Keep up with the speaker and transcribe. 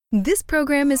This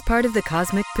program is part of the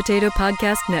Cosmic Potato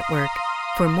Podcast Network.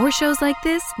 For more shows like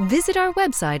this, visit our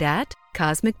website at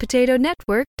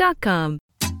cosmicpotatonetwork.com.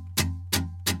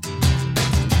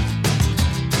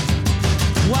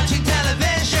 Watching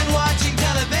television, watching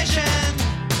television.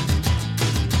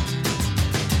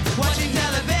 Watching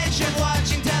television,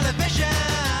 watching television.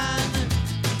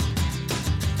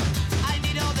 I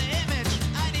need all the image,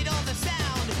 I need all the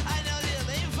sound. I know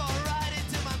the info right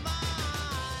into my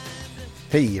mind.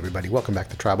 Hey everybody, welcome back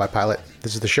to Trial by Pilot.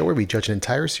 This is the show where we judge an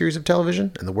entire series of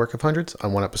television and the work of hundreds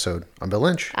on one episode. I'm Bill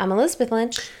Lynch. I'm Elizabeth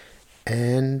Lynch.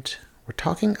 And we're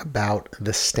talking about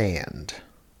The Stand.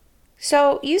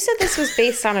 So you said this was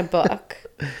based on a book.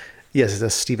 Yes, it's a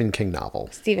Stephen King novel.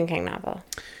 Stephen King novel.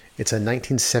 It's a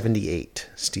 1978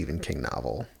 Stephen King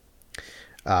novel.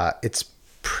 It's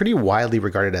pretty widely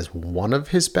regarded as one of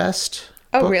his best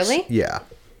Oh, books. really? Yeah.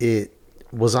 It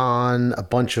was on a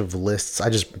bunch of lists. I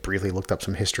just briefly looked up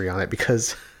some history on it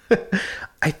because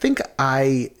I think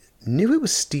I knew it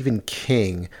was Stephen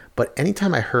King, but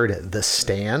anytime I heard The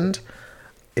Stand,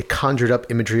 it conjured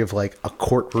up imagery of like a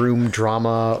courtroom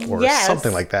drama or Yes.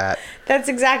 something like that. That's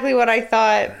exactly what I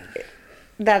thought.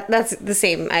 That's the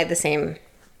same. I had the same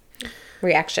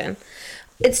reaction.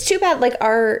 It's too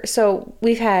bad. So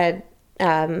we've had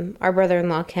our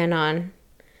brother-in-law Ken on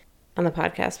the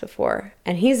podcast before,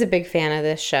 and he's a big fan of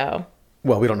this show.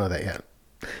 Well, we don't know that yet,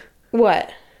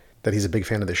 What? that he's a big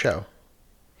fan of the show.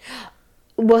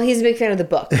 Well, he's a big fan of the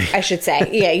book, I should say.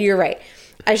 Yeah, you're right.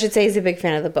 I should say he's a big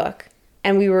fan of the book.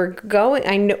 And we were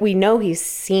going, we know he's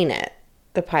seen it,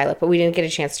 the pilot, but we didn't get a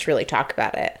chance to really talk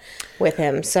about it with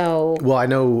him. So, Well, I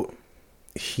know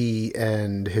he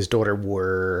and his daughter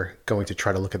were going to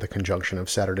try to look at the conjunction of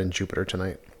Saturn and Jupiter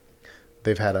tonight.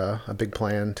 They've had a big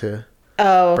plan to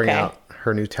bring out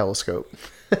her new telescope.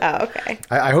 Oh, okay.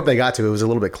 I hope they got to. It was a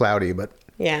little bit cloudy, but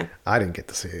Yeah. I didn't get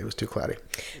to see it. It was too cloudy.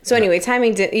 So anyway,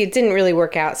 it didn't really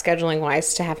work out scheduling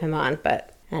wise to have him on,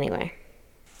 but anyway.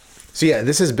 So yeah,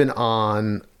 this has been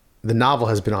on, the novel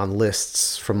has been on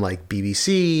lists from like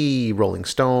BBC, Rolling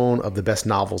Stone, of the best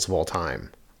novels of all time.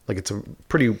 Like it's a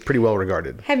pretty well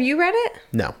regarded. Have you read it?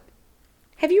 No.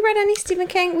 Have you read any Stephen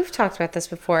King? We've talked about this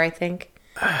before, I think.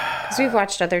 Because we've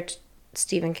watched other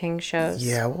Stephen King shows.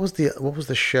 Yeah, what was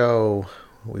the show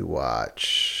we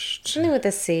watched? Something with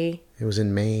a C. It was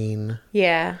in Maine.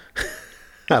 Yeah.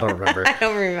 I don't remember. I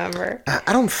don't remember.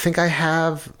 I don't think I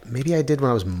have. Maybe I did when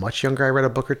I was much younger. I read a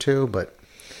book or two, but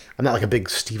I'm not like a big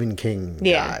Stephen King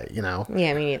guy, you know?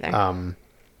 Yeah, me neither.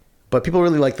 But people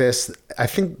really like this. I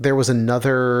think there was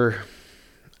another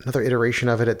iteration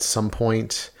of it at some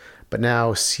point, but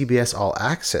now CBS All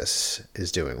Access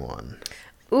is doing one.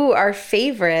 Ooh, our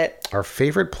favorite. Our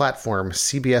favorite platform,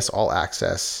 CBS All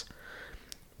Access,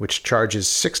 which charges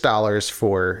 $6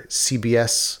 for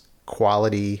CBS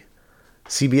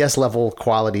level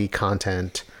quality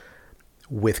content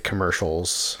with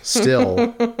commercials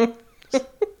still.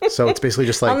 So it's basically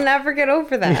just like, I'll never get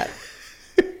over that.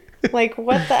 Like,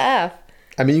 what the F?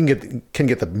 I mean, you can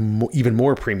get the even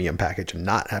more premium package and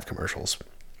not have commercials.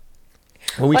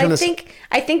 When we Well, turn I this,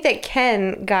 think that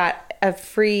Ken got a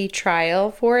free trial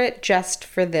for it just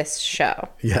for this show.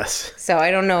 yes. So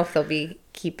I don't know if they'll be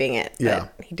keeping it. Yeah.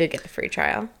 But he did get the free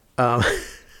trial.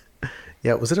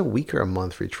 Yeah, was it a week or a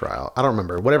month free trial? I don't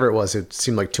remember. Whatever it was, it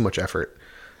seemed like too much effort.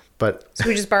 But So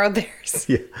we just borrowed theirs.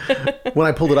 yeah, when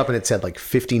I pulled it up and it said like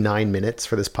 59 minutes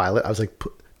for this pilot, I was like,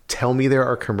 tell me there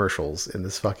are commercials in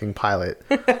this fucking pilot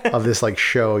of this like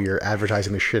show you're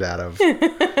advertising the shit out of.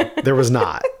 There was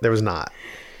not.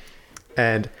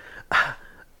 And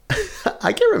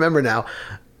I can't remember now.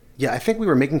 Yeah, I think we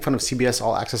were making fun of CBS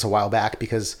All Access a while back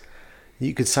because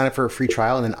you could sign up for a free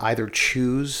trial and then either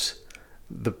choose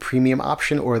the premium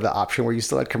option or the option where you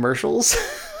still had commercials.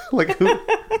 Like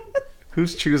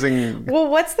who's choosing? Well,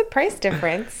 what's the price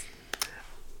difference?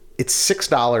 It's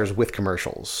 $6 with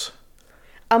commercials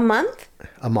A month?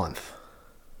 a month.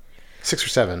 6 or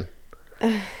 7.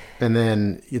 And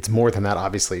then it's more than that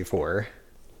obviously for.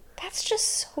 That's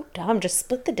just so dumb. Just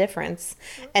split the difference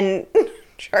and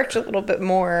charge a little bit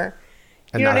more.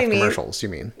 And You know not what I have mean? commercials, you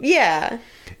mean? Yeah.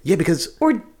 Yeah, because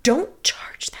Or don't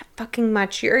charge that fucking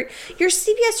much. You're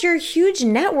CBS, you're a huge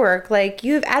network. Like,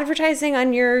 you have advertising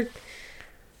on your...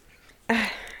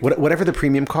 whatever the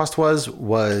premium cost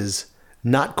was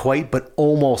not quite, but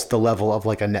almost the level of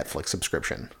like a Netflix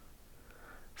subscription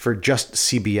for just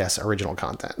CBS original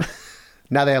content.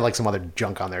 Now they have like some other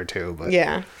junk on there too, but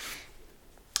Yeah.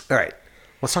 All right,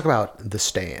 let's talk about The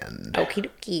Stand. Okie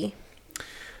dokie.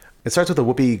 It starts with a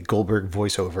Whoopi Goldberg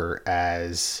voiceover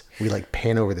as we like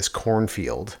pan over this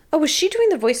cornfield. Oh, was she doing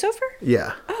the voiceover?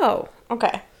 Yeah. Oh,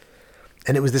 okay.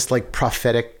 And it was this like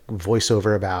prophetic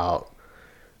voiceover about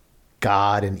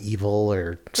God and evil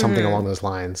or something along those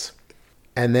lines.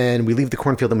 And then we leave the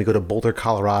cornfield and we go to Boulder,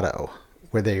 Colorado,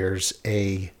 where there's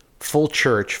a full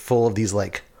church full of these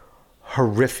like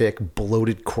horrific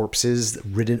bloated corpses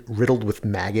riddled with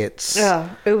maggots. Oh,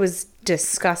 it was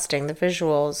disgusting. The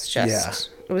visuals just,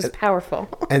 it was powerful.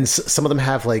 And some of them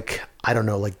have like, I don't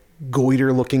know, like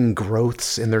goiter looking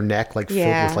growths in their neck, like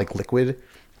filled with like liquid.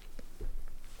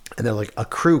 And then like a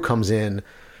crew comes in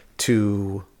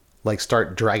to like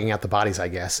start dragging out the bodies, I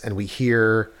guess. And we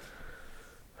hear,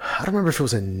 I don't remember if it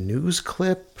was a news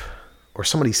clip or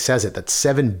somebody says it, that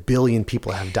 7 billion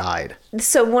people have died.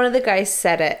 So one of the guys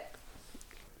said it.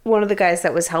 One of the guys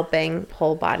that was helping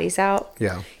pull bodies out.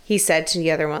 Yeah. He said to the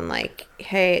other one, like,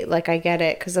 hey, like, I get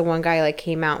it. Because the one guy, like,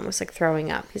 came out and was, like,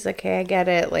 throwing up. He's like, hey, I get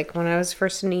it. Like, when I was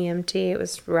first in EMT, it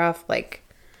was rough. Like,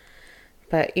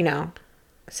 but, you know,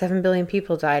 7 billion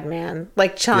people died, man.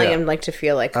 Like, telling him, like, to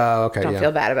feel like, don't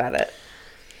feel bad about it.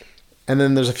 And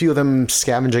then there's a few of them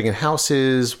scavenging in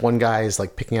houses. One guy is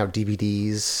like picking out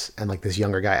DVDs, and like this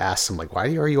younger guy asks him, like, why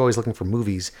are you always looking for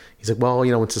movies? He's like, well,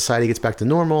 you know, when society gets back to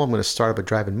normal, I'm going to start up a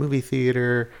drive-in movie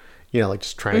theater, you know, like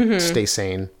just trying to stay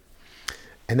sane.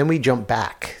 And then we jump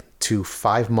back to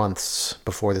 5 months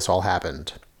before this all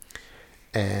happened.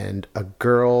 And a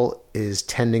girl is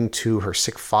tending to her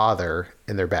sick father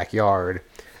in their backyard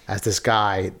as this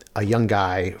guy, a young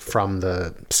guy from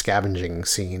the scavenging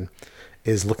scene,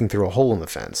 is looking through a hole in the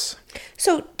fence.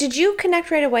 So did you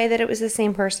connect right away that it was the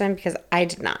same person? Because I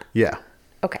did not. Yeah.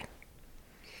 Okay.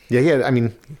 Yeah, I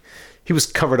mean, he was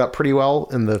covered up pretty well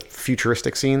in the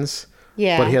futuristic scenes.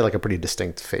 Yeah. But he had like a pretty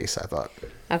distinct face, I thought.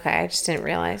 Okay, I just didn't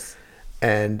realize.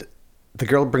 And the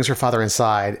girl brings her father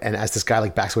inside, and as this guy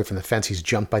like backs away from the fence, he's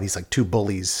jumped by these like 2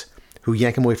 bullies who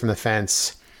yank him away from the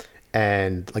fence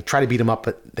and like try to beat him up,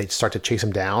 but they start to chase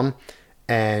him down.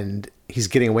 And he's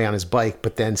getting away on his bike,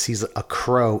 but then sees a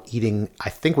crow eating, I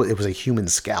think it was a human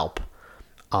scalp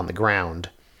on the ground.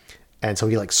 And so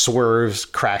he like swerves,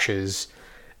 crashes.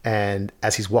 And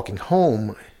as he's walking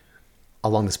home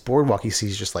along this boardwalk, he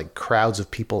sees just like crowds of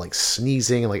people like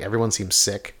sneezing and like everyone seems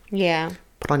sick. Yeah.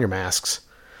 Put on your masks.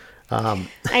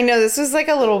 I know this was like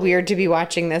a little weird to be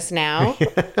watching this now.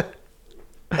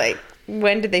 Like,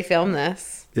 when did they film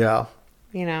this? Yeah.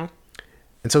 You know?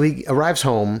 And so he arrives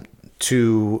home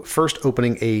to first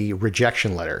opening a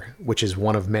rejection letter, which is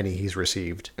one of many he's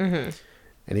received. Mm-hmm.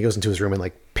 And he goes into his room and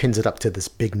like pins it up to this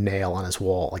big nail on his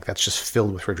wall. Like that's just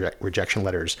filled with rejection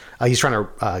letters. He's trying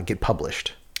to get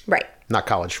published. Right. Not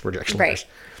college rejection Right. letters.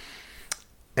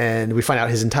 And we find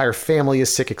out his entire family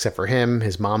is sick except for him.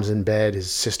 His mom's in bed. His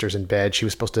sister's in bed. She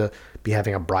was supposed to be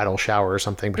having a bridal shower or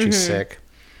something, but she's sick.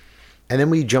 And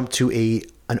then we jump to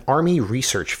an army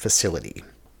research facility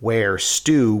where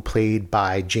Stu, played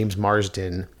by James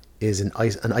Marsden, is in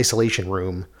an isolation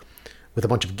room with a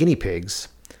bunch of guinea pigs.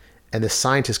 And this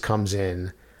scientist comes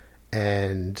in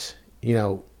and, you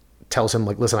know, tells him,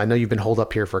 like, listen, I know you've been holed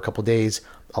up here for a couple of days.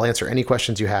 I'll answer any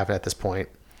questions you have at this point.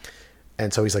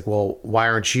 And so he's like, well, why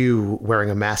aren't you wearing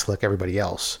a mask like everybody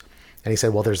else? And he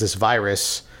said, well, there's this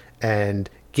virus and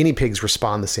guinea pigs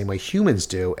respond the same way humans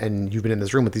do. And you've been in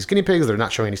this room with these guinea pigs. They're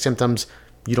not showing any symptoms.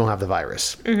 You don't have the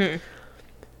virus. Mm-hmm.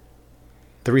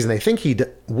 The reason they think he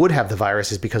would have the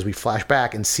virus is because we flash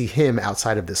back and see him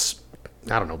outside of this,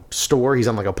 I don't know, store. He's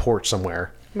on like a porch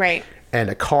somewhere. Right. And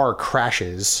a car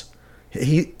crashes.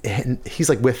 He's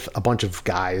like with a bunch of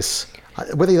guys.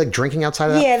 Were they like drinking outside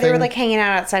of that Yeah, they thing? were like hanging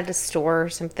out outside the store or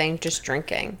something, just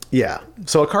drinking. Yeah.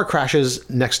 So a car crashes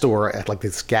next door at like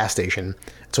this gas station.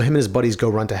 So him and his buddies go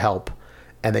run to help.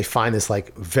 And they find this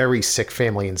like very sick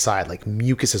family inside. Like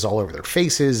mucus is all over their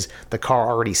faces. The car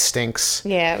already stinks.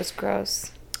 Yeah, it was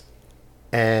gross.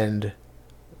 And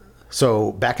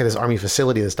so back at this army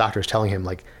facility, this doctor is telling him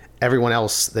like everyone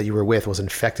else that you were with was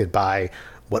infected by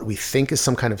what we think is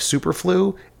some kind of super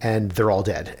flu, and they're all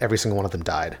dead. Every single one of them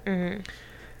died. Mm-hmm.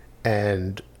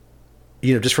 And,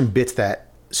 you know, just from bits that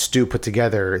Stu put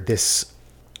together, this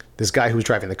guy who was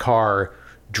driving the car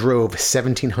drove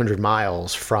 1,700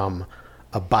 miles from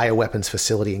a bioweapons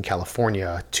facility in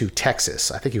California to Texas.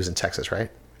 I think he was in Texas,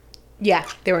 right? Yeah,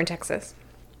 they were in Texas.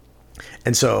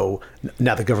 And so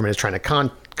now the government is trying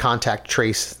to contact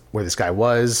trace where this guy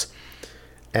was.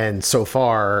 And so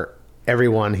far,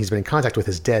 everyone he's been in contact with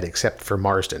is dead except for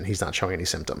Marsden. He's not showing any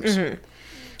symptoms. Mm-hmm.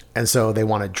 And so they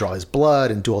want to draw his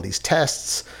blood and do all these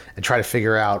tests and try to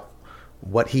figure out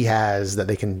what he has that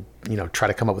they can, you know, try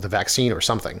to come up with a vaccine or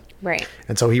something. Right.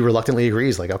 And so he reluctantly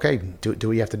agrees, like, okay, do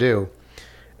what you have to do.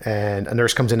 And a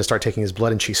nurse comes in to start taking his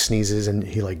blood and she sneezes and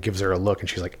he like gives her a look and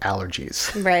she's like,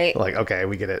 allergies. Right. Like, okay,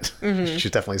 we get it. Mm-hmm.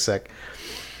 She's definitely sick.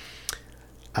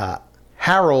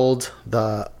 Harold,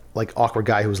 the like awkward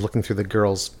guy who was looking through the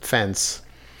girl's fence,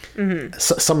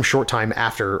 some short time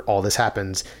after all this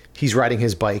happens, he's riding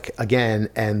his bike again,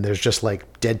 and there's just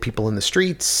like dead people in the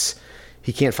streets.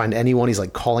 He can't find anyone. He's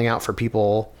like calling out for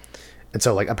people. And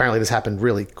so like apparently this happened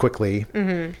really quickly.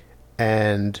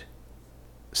 And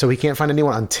so he can't find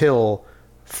anyone until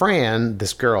Fran,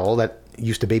 this girl that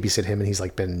used to babysit him and he's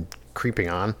like been creeping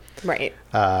on. Right.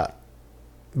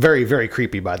 Very, very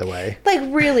creepy, by the way. Like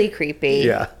really creepy.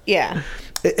 Yeah. Yeah.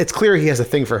 It's clear he has a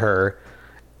thing for her,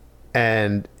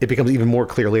 and it becomes even more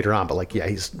clear later on. But like, yeah,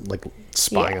 he's like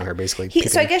spying on her, basically.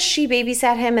 So I guess she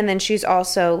babysat him, and then she's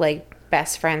also like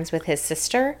best friends with his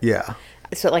sister. Yeah.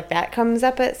 So like that comes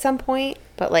up at some point,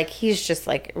 but like he's just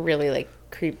like really like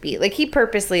creepy. Like he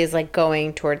purposely is like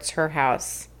going towards her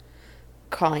house,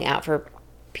 calling out for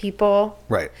people.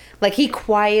 Right. Like he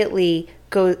quietly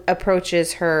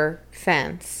approaches her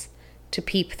fence to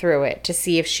peep through it to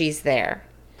see if she's there.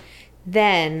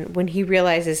 Then when he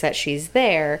realizes that she's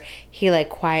there, he like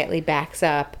quietly backs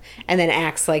up and then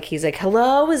acts like he's like,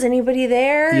 "Hello, is anybody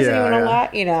there? Is anyone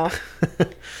alive?" You know.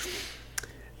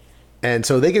 And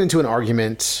so they get into an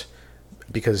argument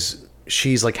because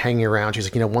she's like hanging around.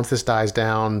 She's like, once this dies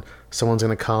down, someone's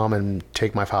going to come and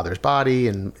take my father's body,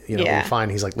 and we'll find.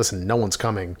 He's like, listen, no one's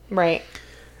coming. Right.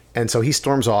 And so he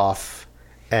storms off,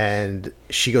 and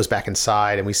she goes back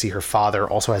inside, and we see her father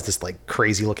also has this like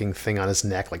crazy looking thing on his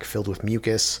neck, like filled with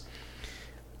mucus.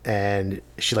 And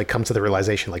she like comes to the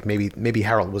realization like maybe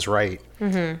Harold was right.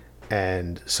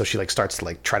 And so she like starts to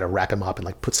like try to wrap him up and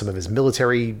like put some of his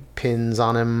military pins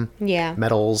on him. Yeah.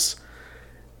 Medals.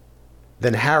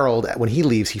 Then Harold, when he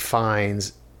leaves, he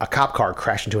finds a cop car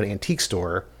crash into an antique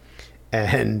store.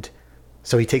 And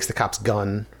so he takes the cop's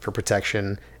gun for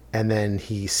protection. And then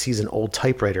he sees an old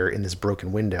typewriter in this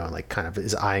broken window and like kind of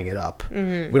is eyeing it up.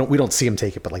 We don't see him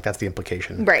take it, but like that's the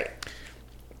implication. Right.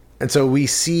 And so we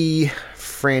see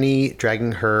Franny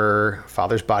dragging her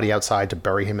father's body outside to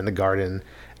bury him in the garden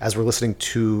as we're listening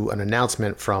to an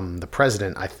announcement from the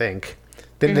president, I think.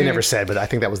 They never said, but I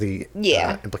think that was the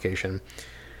implication.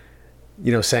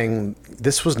 Saying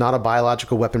this was not a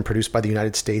biological weapon produced by the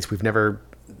United States. We've never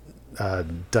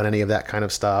done any of that kind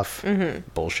of stuff.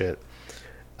 Bullshit.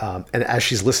 And as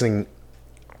she's listening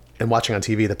and watching on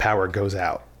TV, the power goes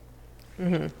out.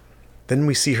 Then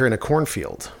we see her in a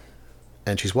cornfield.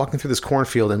 And she's walking through this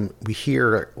cornfield, and we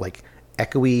hear like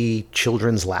echoey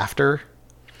children's laughter.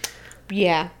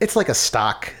 Yeah. It's like a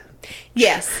stock.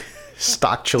 Yes.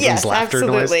 Stock children's laughter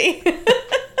absolutely.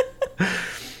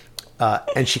 Noise.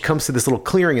 And she comes to this little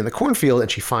clearing in the cornfield,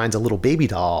 and she finds a little baby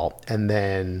doll. And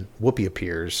then Whoopi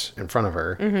appears in front of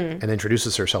her and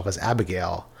introduces herself as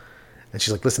Abigail. And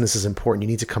she's like, listen, this is important. You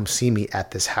need to come see me at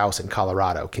this house in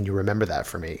Colorado. Can you remember that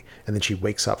for me? And then she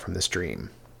wakes up from this dream.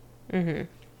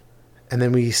 And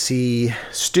then we see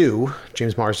Stu,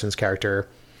 James Marsden's character.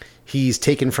 He's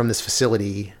taken from this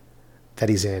facility that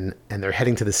he's in, and they're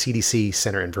heading to the CDC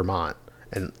center in Vermont.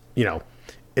 And,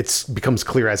 it becomes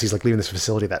clear as he's like leaving this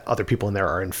facility that other people in there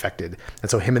are infected. And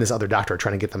so him and this other doctor are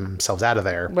trying to get themselves out of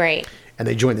there. Right. And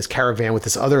they join this caravan with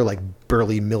this other like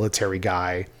burly military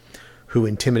guy who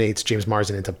intimidates James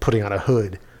Marsden into putting on a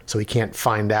hood so he can't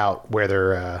find out where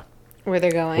they're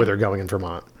going in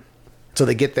Vermont. So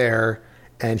they get there,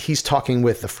 and he's talking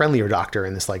with the friendlier doctor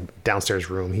in this like downstairs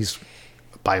room. He's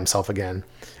by himself again.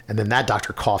 And then that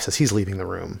doctor coughs as he's leaving the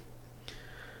room.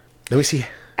 Then we see...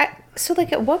 So,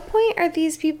 like, at what point are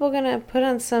these people going to put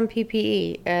on some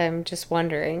PPE? I'm just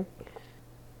wondering.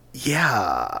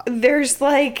 Yeah. There's,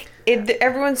 like...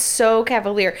 everyone's so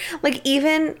cavalier. Like,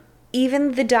 even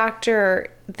the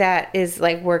doctor that is,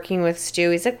 like, working with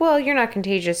Stu, he's like, well, you're not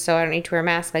contagious, so I don't need to wear a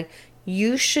mask. Like,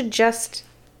 you should just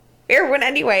wear one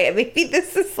anyway. Maybe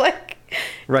this is, like...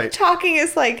 Right. Talking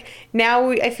is like,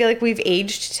 now I feel like we've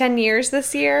aged 10 years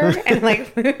this year, and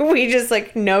like we just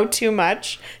like know too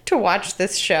much to watch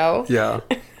this show. Yeah.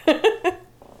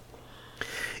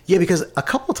 Yeah, because a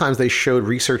couple of times they showed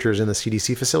researchers in the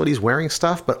CDC facilities wearing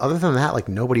stuff, but other than that, like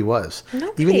nobody was.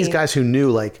 Nobody. Even these guys who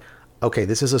knew like, okay,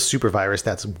 this is a super virus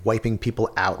that's wiping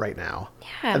people out right now.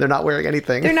 Yeah. And they're not wearing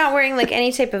anything. They're not wearing like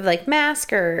any type of like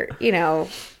mask or,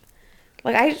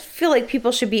 like, I feel like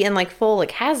people should be in, like, full, like,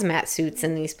 hazmat suits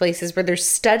in these places where they're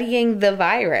studying the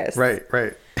virus. Right.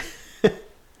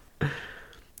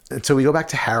 And so we go back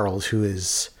to Harold, who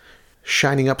is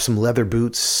shining up some leather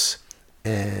boots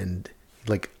and,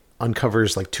 like,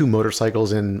 uncovers, like, 2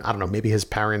 motorcycles in, I don't know, maybe his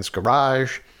parents'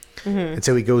 garage. And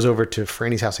so he goes over to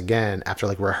Franny's house again after,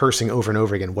 like, rehearsing over and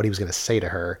over again what he was going to say to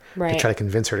her to try to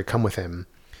convince her to come with him.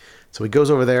 So he goes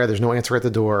over there. There's no answer at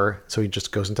the door. So he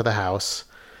just goes into the house.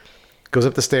 goes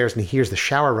up the stairs and he hears the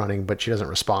shower running, but she doesn't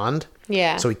respond.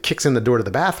 Yeah. So he kicks in the door to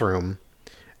the bathroom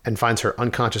and finds her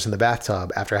unconscious in the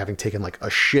bathtub after having taken like a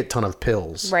shit ton of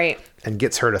pills. Right. And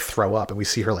gets her to throw up. And we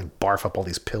see her like barf up all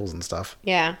these pills and stuff.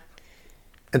 Yeah.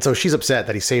 And so she's upset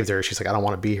that he saved her. She's like, I don't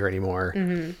want to be here anymore.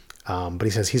 But he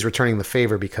says he's returning the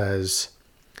favor because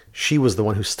she was the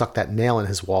one who stuck that nail in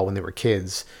his wall when they were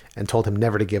kids and told him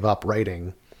never to give up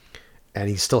writing. And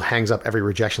he still hangs up every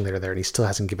rejection letter there, and he still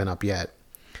hasn't given up yet.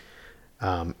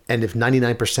 And if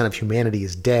 99% of humanity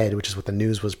is dead, which is what the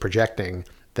news was projecting,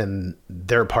 then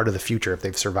they're part of the future if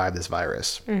they've survived this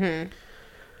virus. And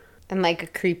like a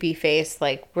creepy face,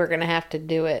 like, we're going to have to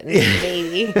do it,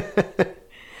 maybe.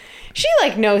 She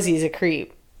like knows he's a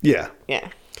creep. Yeah. Yeah.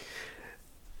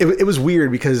 It was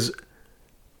weird because,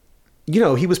 you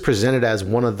know, he was presented as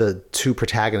one of the two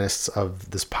protagonists of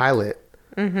this pilot.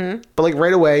 But like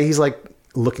right away, he's like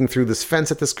looking through this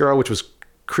fence at this girl, which was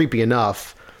creepy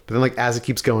enough. But then like as it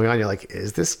keeps going on, you're like,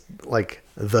 is this like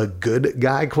the good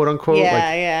guy, quote unquote? Yeah,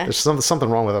 like, yeah. There's something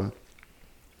wrong with him.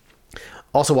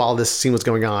 Also, while this scene was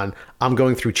going on, I'm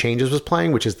Going Through Changes was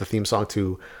playing, which is the theme song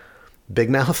to Big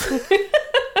Mouth.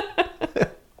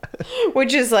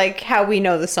 Which is like how we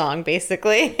know the song,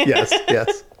 basically. Yes.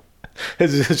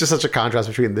 It's just such a contrast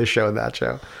between this show and that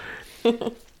show.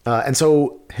 And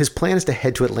so his plan is to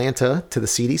head to Atlanta to the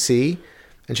CDC.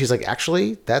 And she's like,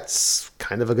 actually, that's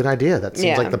kind of a good idea. That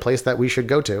seems like the place that we should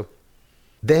go to.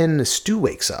 Then Stu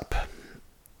wakes up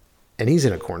and he's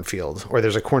in a cornfield, or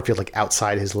there's a cornfield like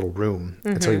outside his little room.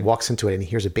 And so he walks into it and he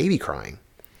hears a baby crying.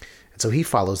 And so he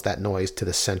follows that noise to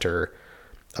the center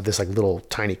of this like little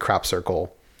tiny crop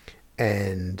circle.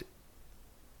 And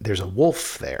there's a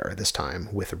wolf there this time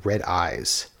with red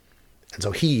eyes. And so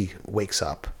he wakes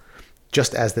up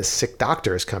just as this sick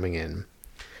doctor is coming in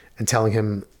and telling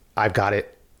him, I've got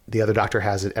it. The other doctor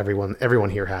has it. Everyone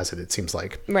here has it, it seems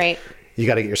like. Right. You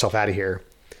got to get yourself out of here.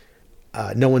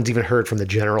 No one's even heard from the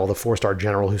general, the 4-star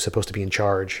general who's supposed to be in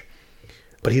charge.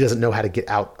 But he doesn't know how to get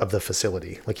out of the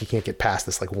facility. Like, he can't get past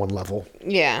this, like, one level.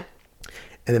 Yeah.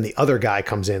 And then the other guy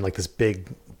comes in, like this big,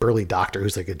 burly doctor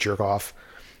who's like a jerk-off.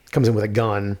 Comes in with a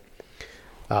gun.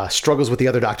 Struggles with the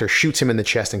other doctor, shoots him in the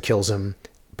chest and kills him.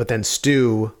 But then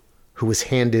Stu, who was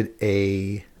handed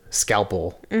a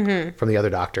scalpel from the other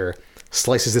doctor,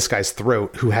 slices this guy's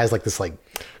throat, who has like this like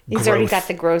He's already got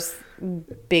the gross,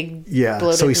 big,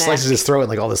 bloated so he neck. slices his throat and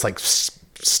like all this like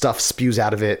stuff spews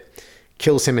out of it,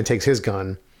 kills him and takes his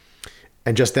gun.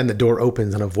 And just then the door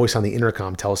opens and a voice on the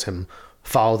intercom tells him,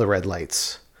 follow the red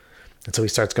lights. And so he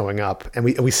starts going up, and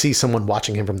we see someone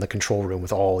watching him from the control room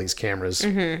with all these cameras.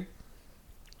 And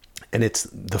it's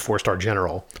the 4-star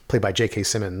general, played by J.K.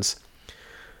 Simmons,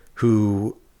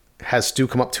 who has Stu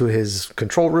come up to his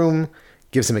control room,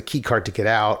 gives him a key card to get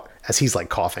out, as he's like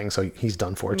coughing, so he's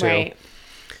done for too. Right.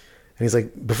 And he's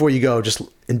like, before you go, just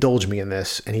indulge me in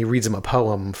this. And he reads him a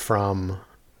poem from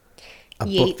a book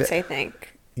Yeats, that, I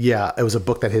think. yeah, it was a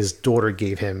book that his daughter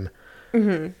gave him,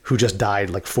 who just died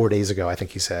like 4 days ago, I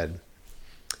think he said.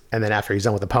 And then after he's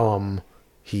done with the poem,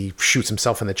 he shoots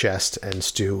himself in the chest and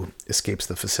Stu escapes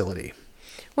the facility.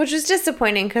 Which was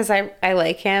disappointing because I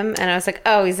like him. And I was like,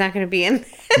 oh, he's not going to be in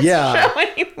this Yeah. show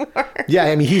anymore. Yeah,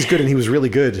 I mean, he's good and he was really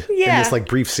good in Yeah. this like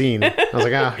brief scene. I was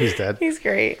like, he's dead. He's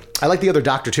great. I like the other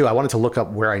doctor too. I wanted to look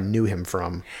up where I knew him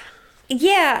from.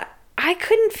 Yeah. I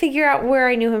couldn't figure out where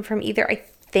I knew him from either. I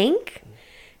think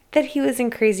that he was in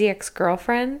Crazy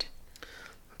Ex-Girlfriend.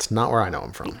 It's not where I know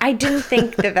him from. I didn't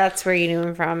think that that's where you knew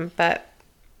him from, but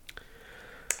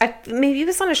maybe he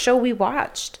was on a show we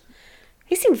watched.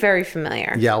 He seemed very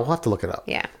familiar. Yeah, we'll have to look it up.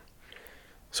 Yeah.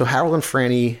 So Harold and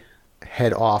Franny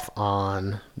head off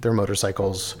on their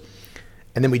motorcycles,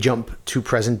 and then we jump to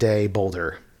present day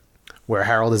Boulder, where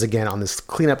Harold is again on this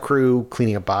cleanup crew,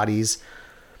 cleaning up bodies,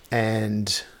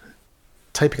 and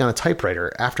typing on a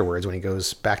typewriter afterwards when he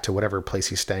goes back to whatever place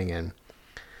he's staying in.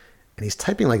 And he's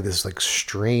typing like this like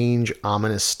strange,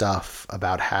 ominous stuff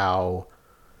about how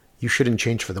you shouldn't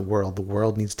change for the world. The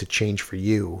world needs to change for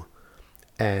you.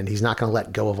 And he's not going to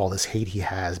let go of all this hate he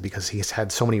has because he's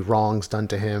had so many wrongs done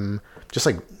to him. Just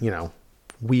like, you know,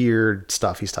 weird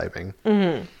stuff he's typing.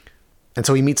 And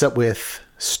so he meets up with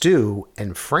Stu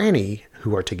and Franny,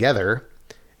 who are together.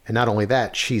 And not only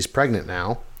that, she's pregnant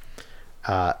now,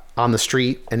 on the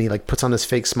street. And he like puts on this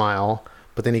fake smile.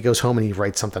 But then he goes home and he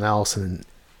writes something else and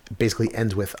basically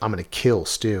ends with, I'm going to kill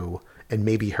Stu and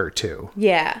maybe her too.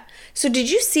 Yeah. So did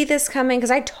you see this coming?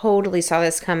 Because I totally saw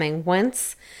this coming.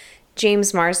 Once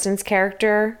James Marsden's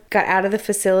character got out of the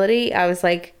facility, I was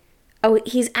like, oh,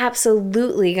 he's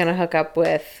absolutely going to hook up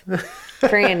with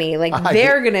Franny. Like,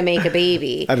 they're going to make a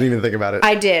baby. I didn't even think about it.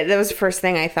 I did. That was the first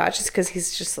thing I thought, just because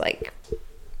he's just like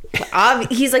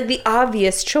He's like the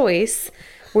obvious choice.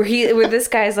 Where this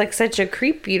guy's like such a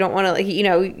creep, you don't want to, like, you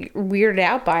know, weirded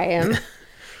out by him.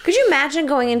 Could you imagine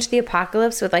going into the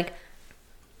apocalypse with like,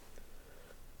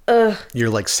 You're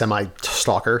like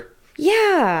semi-stalker.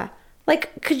 yeah.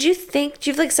 Like, do you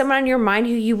have like someone on your mind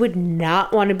who you would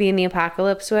not want to be in the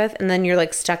apocalypse with, and then you're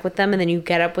like stuck with them, and then you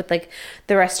get up with like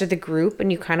the rest of the group,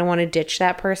 and you kind of want to ditch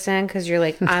that person because you're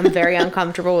like, I'm very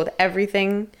uncomfortable with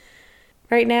everything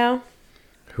right now.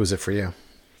 Who's it for you?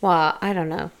 Well, I don't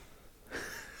know.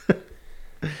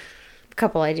 A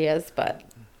couple ideas, but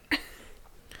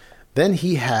Then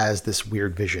he has this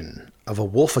weird vision of a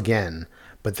wolf again,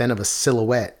 but then of a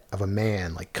silhouette of a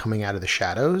man like coming out of the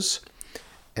shadows.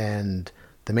 And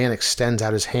the man extends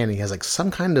out his hand. And he has like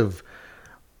some kind of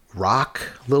rock,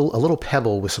 a little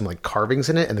pebble with some like carvings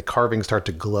in it, and the carvings start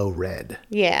to glow red.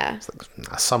 yeah, It's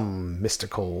like some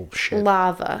mystical shit.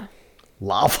 lava.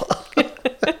 Lava.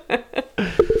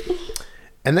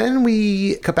 And then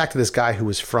we cut back to this guy who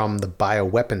was from the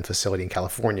bioweapon facility in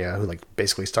California, who like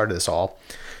basically started this all.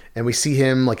 And we see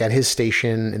him like at his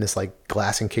station in this like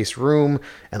glass encased room,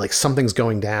 and like something's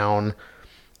going down.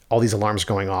 All these alarms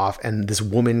going off, and this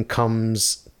woman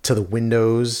comes to the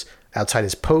windows outside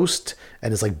his post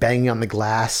and is like banging on the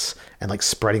glass and like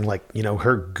spreading like, you know,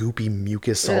 her goopy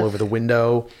mucus all over the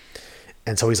window.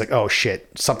 And so he's like, oh shit,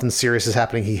 something serious is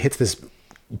happening. He hits this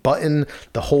button,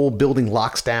 the whole building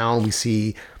locks down. We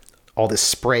see all this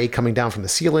spray coming down from the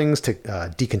ceilings to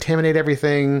decontaminate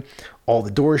everything. All the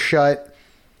doors shut,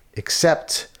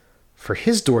 except for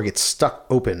his door gets stuck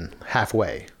open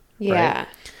halfway. Yeah. Right?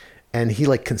 And he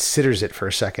like considers it for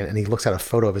a second, and he looks at a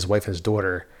photo of his wife and his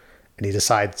daughter, and he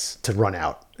decides to run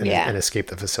out and escape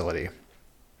the facility.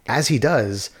 As he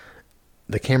does,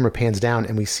 the camera pans down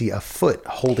and we see a foot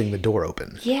holding the door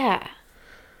open. Yeah.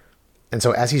 And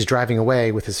so as he's driving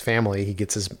away with his family, he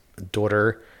gets his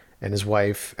daughter and his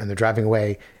wife, and they're driving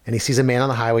away, and he sees a man on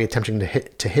the highway attempting to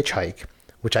hitchhike,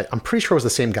 which I'm pretty sure was the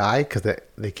same guy because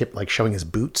they kept like showing his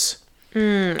boots.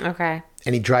 Okay.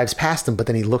 And he drives past him, but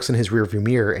then he looks in his rearview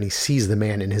mirror and he sees the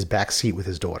man in his back seat with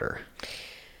his daughter.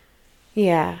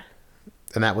 Yeah.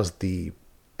 And that was the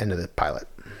end of the pilot.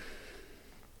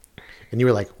 And you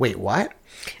were like, wait, what?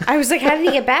 I was like, how did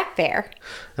he get back there?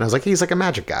 And I was like, he's like a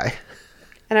magic guy.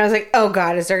 And I was like, oh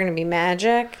God, is there going to be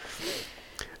magic?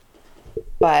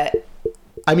 But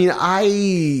I mean,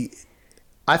 I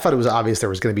thought it was obvious there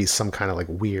was going to be some kind of like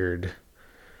weird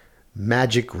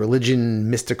magic, religion,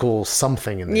 mystical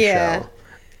something in the show.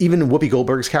 Even Whoopi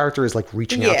Goldberg's character is like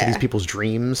reaching out to these people's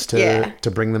dreams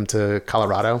to bring them to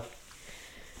Colorado.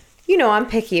 you know, I'm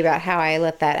picky about how I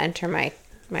let that enter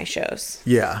my shows.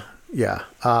 Yeah. Yeah.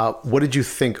 What did you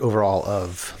think overall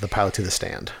of the pilot to The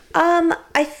Stand?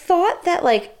 I thought that,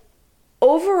 like,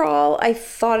 overall, I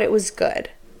thought it was good.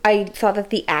 I thought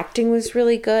that the acting was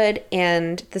really good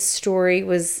and the story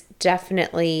was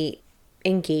definitely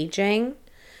engaging.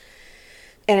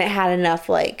 And it had enough,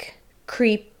 like,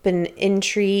 creep and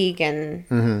intrigue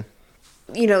and,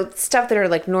 you know, stuff that are,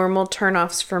 like, normal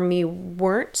turnoffs for me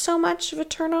weren't so much of a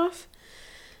turnoff.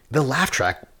 The laugh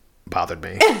track bothered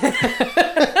me.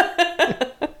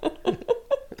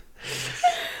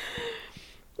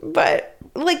 But,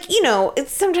 like, you know,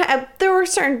 it's sometimes there were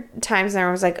certain times where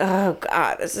I was like, oh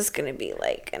God, is this gonna be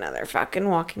like another fucking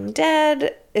Walking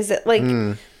Dead? Is it like,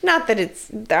 not that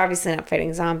they're obviously not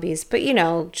fighting zombies, but, you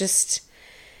know, just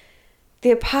the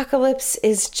apocalypse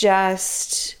is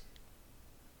just,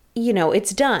 you know,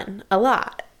 it's done a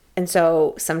lot. And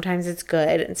so sometimes it's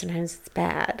good and sometimes it's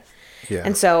bad. Yeah.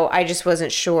 And so I just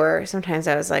wasn't sure. Sometimes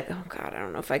I was like, oh God, I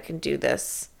don't know if I can do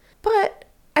this. But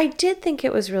I did think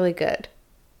it was really good.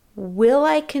 Will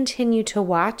I continue to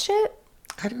watch it?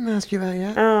 I didn't ask you that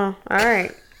yet. Oh, all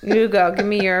right. You go. Give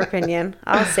me your opinion.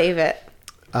 I'll save it.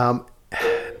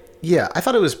 Yeah, I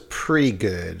thought it was pretty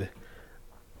good.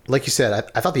 Like you said,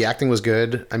 I thought the acting was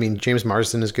good. I mean, James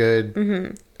Marsden is good.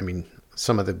 Mm-hmm. I mean,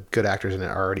 some of the good actors in it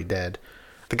are already dead.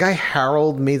 The guy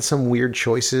Harold made some weird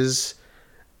choices,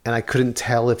 and I couldn't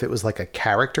tell if it was like a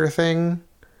character thing.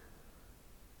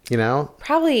 You know?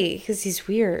 Probably because he's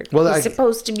weird. Well, he's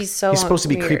supposed to be so He's supposed to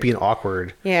be weird. creepy and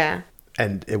awkward. Yeah.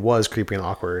 And it was creepy and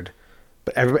awkward.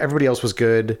 But everybody else was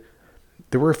good.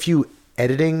 There were a few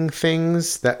editing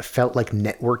things that felt like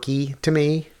networky to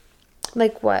me.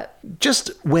 Like what? Just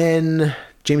when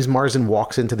James Marsden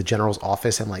walks into the general's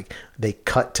office and like they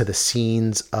cut to the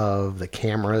scenes of the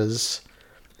cameras.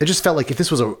 It just felt like if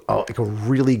this was a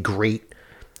really great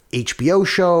HBO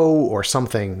show or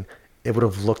something, it would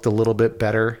have looked a little bit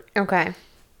better. Okay.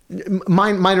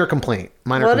 Minor complaint.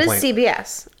 Well, it is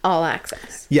CBS All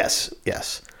Access. Yes.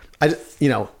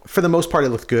 For the most part, it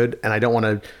looked good, and I don't want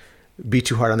to be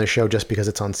too hard on this show just because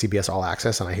it's on CBS All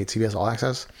Access, and I hate CBS All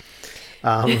Access.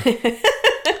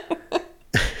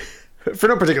 For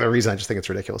no particular reason, I just think it's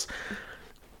ridiculous.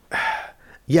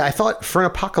 Yeah, I thought for an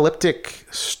apocalyptic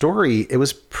story, it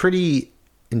was pretty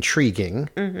intriguing.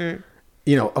 Mm-hmm.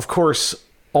 You know, of course,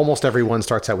 almost everyone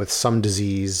starts out with some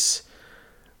disease.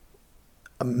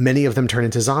 Many of them turn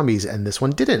into zombies, and this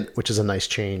one didn't, which is a nice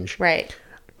change. Right.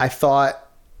 I thought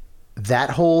that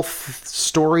whole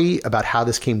story about how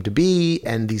this came to be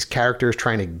and these characters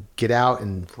trying to get out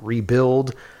and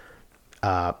rebuild,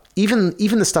 even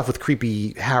the stuff with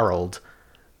creepy Harold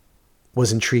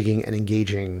was intriguing and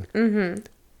engaging. Mm-hmm.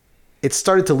 It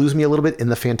started to lose me a little bit in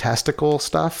the fantastical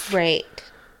stuff. Right.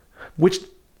 Which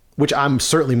I'm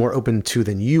certainly more open to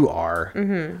than you are.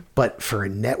 Mm-hmm. But for a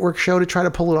network show to try to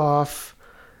pull it off,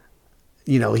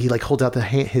 you know, he like holds out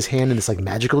his hand and this like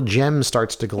magical gem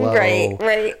starts to glow.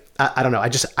 Right. I don't know.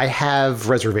 I have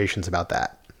reservations about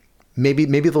that. Maybe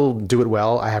they'll do it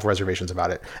well. I have reservations about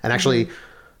it. And actually,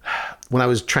 when I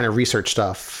was trying to research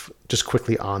stuff just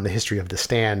quickly on the history of The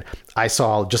Stand, I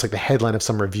saw just like the headline of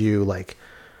some review, like,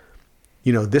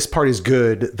 you know, this part is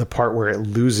good. The part where it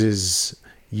loses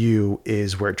you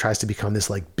is where it tries to become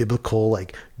this like biblical,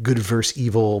 like good versus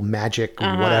evil magic,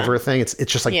 whatever thing. It's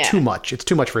just like too much. It's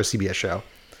too much for a CBS show.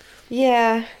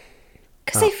 Yeah.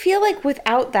 Because I feel like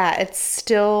without that, it's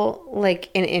still like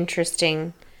an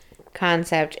interesting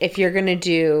concept. If you're going to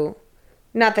do,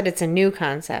 not that it's a new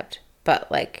concept,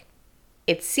 but like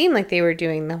it seemed like they were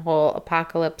doing the whole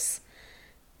apocalypse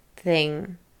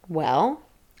thing well.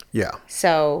 Yeah.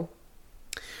 So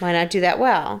why not do that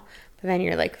well? But then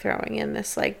you're like throwing in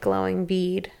this like glowing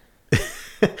bead.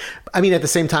 I mean, at the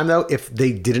same time though, if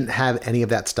they didn't have any of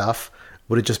that stuff,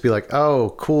 would it just be like,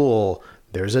 oh, cool,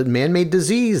 there's a man-made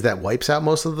disease that wipes out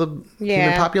most of the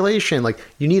human population? Like,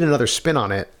 you need another spin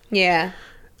on it. Yeah.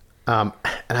 And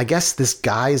I guess this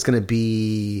guy is going to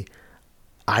be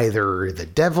either the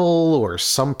devil or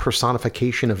some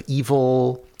personification of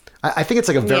evil. I think it's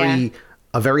like a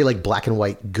very like black and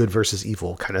white good versus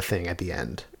evil kind of thing at the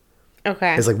end.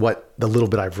 Okay. Is like what the little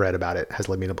bit I've read about it has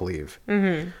led me to believe.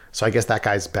 Mm-hmm. So I guess that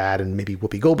guy's bad and maybe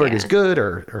Whoopi Goldberg is good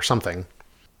or something.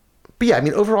 But yeah, I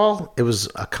mean, overall, it was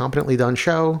a competently done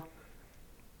show.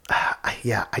 I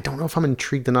don't know if I'm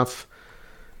intrigued enough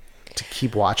to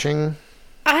keep watching.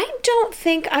 I don't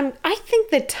think I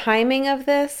think the timing of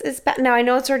this is bad. Now, I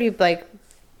know it's already like,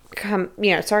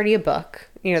 it's already a book.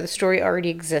 You know, the story already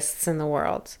exists in the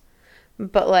world.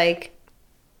 But like,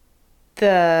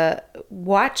 the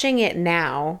watching it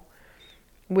now,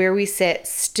 where we sit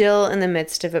still in the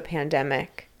midst of a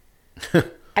pandemic,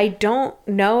 I don't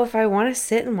know if I want to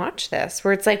sit and watch this,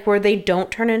 where it's like where they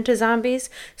don't turn into zombies,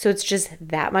 so it's just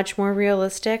that much more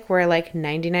realistic, where like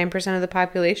 99% of the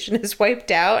population is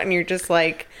wiped out and you're just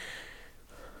like,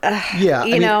 I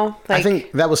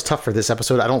think that was tough for this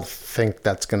episode. I don't think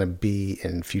that's going to be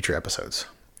in future episodes.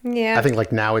 Yeah, I think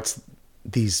like now it's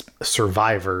these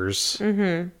survivors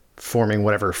forming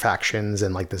whatever factions,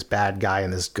 and like this bad guy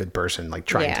and this good person like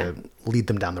trying to lead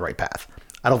them down the right path.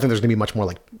 I don't think there's gonna be much more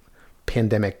like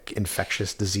pandemic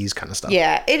infectious disease kind of stuff.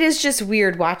 Yeah, it is just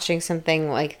weird watching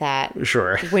something like that.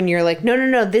 Sure. When you're like,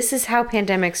 no, this is how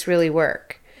pandemics really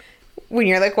work. When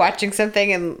you're like watching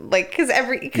something and like, because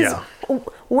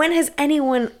when has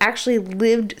anyone actually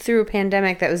lived through a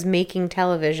pandemic that was making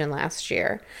television last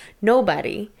year?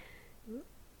 Nobody.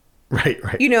 Right.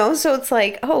 You know, so it's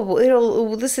like,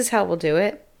 oh, this is how we'll do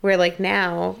it. Where like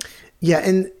now. Yeah,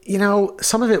 and you know,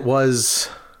 some of it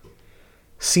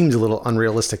seemed a little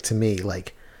unrealistic to me.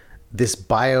 Like this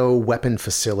bioweapon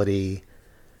facility,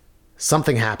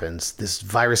 something happens. This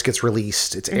virus gets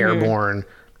released. It's airborne,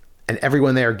 and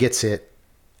everyone there gets it.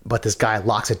 But this guy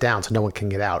locks it down so no one can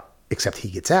get out, except he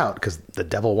gets out because the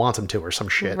devil wants him to, or some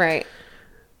shit. Right.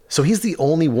 So he's the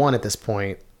only one at this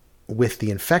point with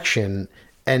the infection.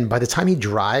 And by the time he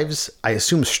drives, I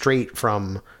assume straight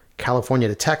from California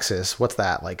to Texas, what's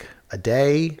that, like a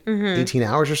day, 18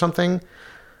 hours or something?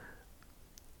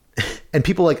 And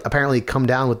people like apparently come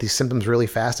down with these symptoms really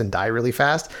fast and die really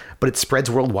fast, but it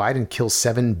spreads worldwide and kills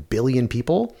 7 billion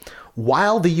people.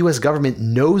 While the U.S. government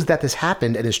knows that this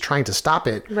happened and is trying to stop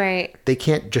it, right? They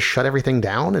can't just shut everything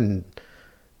down and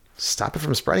stop it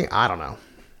from spreading. I don't know.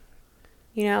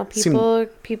 You know,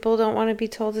 people don't want to be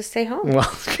told to stay home. Well,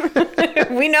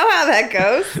 we know how that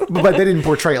goes. but they didn't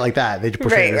portray it like that. They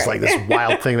portrayed it as like this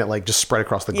wild thing that like just spread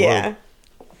across the globe. Yeah.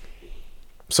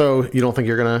 So you don't think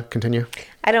you're going to continue?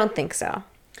 I don't think so.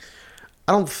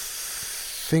 I don't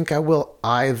think I will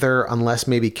either, unless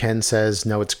maybe Ken says,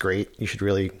 no, it's great. You should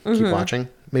really keep watching.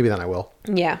 Maybe then I will.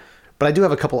 Yeah. But I do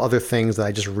have a couple other things that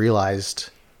I just realized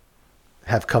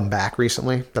have come back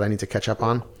recently that I need to catch up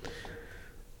on.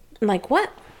 Like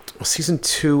what? Season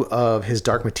 2 of his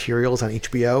Dark Materials on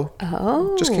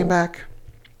HBO just came back.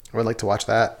 I would like to watch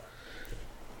that.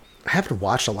 I haven't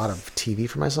watched a lot of TV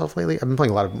for myself lately. I've been playing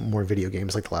a lot of more video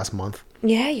games like the last month.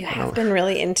 Yeah, you have been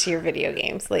really into your video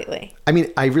games lately. I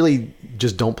mean, I really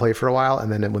just don't play for a while,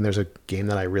 and then when there's a game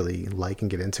that I really like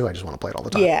and get into, I just want to play it all the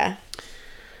time. Yeah.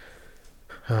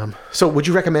 So would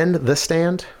you recommend The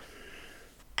Stand?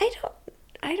 I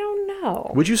don't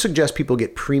know. Would you suggest people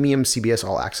get premium CBS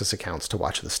All Access accounts to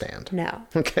watch The Stand? No.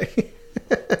 Okay.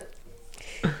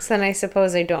 So then I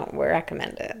suppose I don't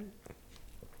recommend it.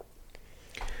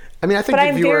 I mean, I think But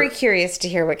if I'm you very were... curious to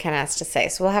hear what Ken has to say.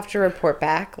 So we'll have to report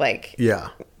back, like, Yeah.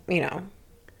 you know,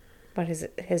 what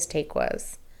his take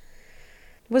was.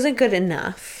 Wasn't good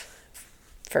enough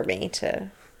for me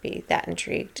to be that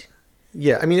intrigued.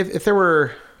 Yeah, I mean, if there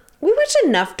were... We watch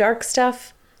enough dark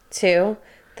stuff, too,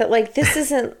 that, like, this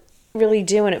isn't really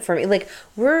doing it for me. Like,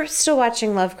 we're still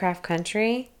watching Lovecraft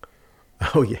Country.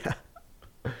 Oh, yeah.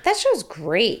 That show's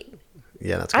great.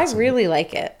 Yeah, that's I really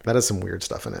like it. That has some weird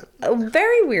stuff in it.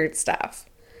 Very weird stuff.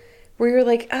 Where you're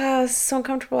like, oh, this is so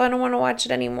uncomfortable. I don't want to watch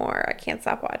it anymore. I can't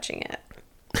stop watching it.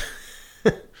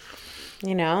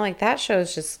 You know, like that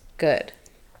show's just good.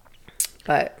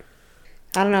 But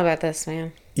I don't know about this,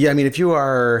 man. Yeah, I mean, if you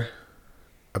are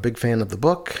a big fan of the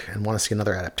book and want to see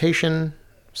another adaptation,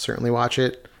 certainly watch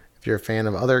it. If you're a fan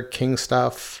of other King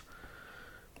stuff,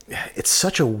 it's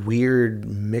such a weird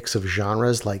mix of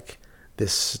genres, like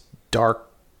this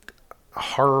dark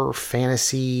horror,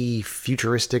 fantasy,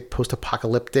 futuristic,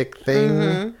 post-apocalyptic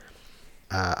thing.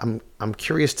 I'm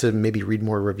curious to maybe read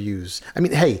more reviews. I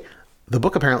mean, hey, the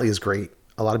book apparently is great.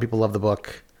 A lot of people love the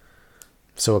book.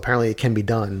 So apparently it can be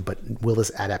done, but will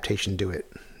this adaptation do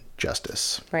it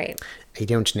justice? Right. I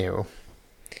don't know.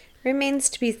 Remains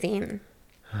to be seen.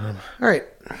 All right.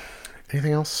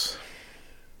 Anything else?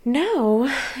 No,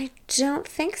 I don't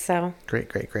think so. Great.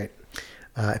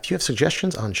 If you have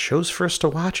suggestions on shows for us to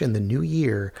watch in the new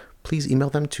year, please email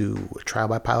them to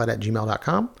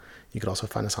trialbypilot@gmail.com. You can also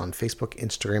find us on Facebook,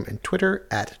 Instagram, and Twitter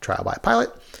at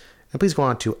trialbypilot. And please go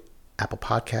on to Apple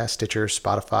Podcasts, Stitcher,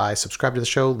 Spotify, subscribe to the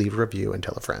show, leave a review, and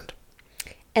tell a friend.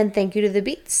 And thank you to The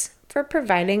Beats for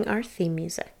providing our theme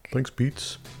music. Thanks,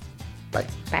 Beats. Bye.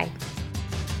 Bye.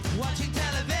 Watching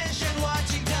television.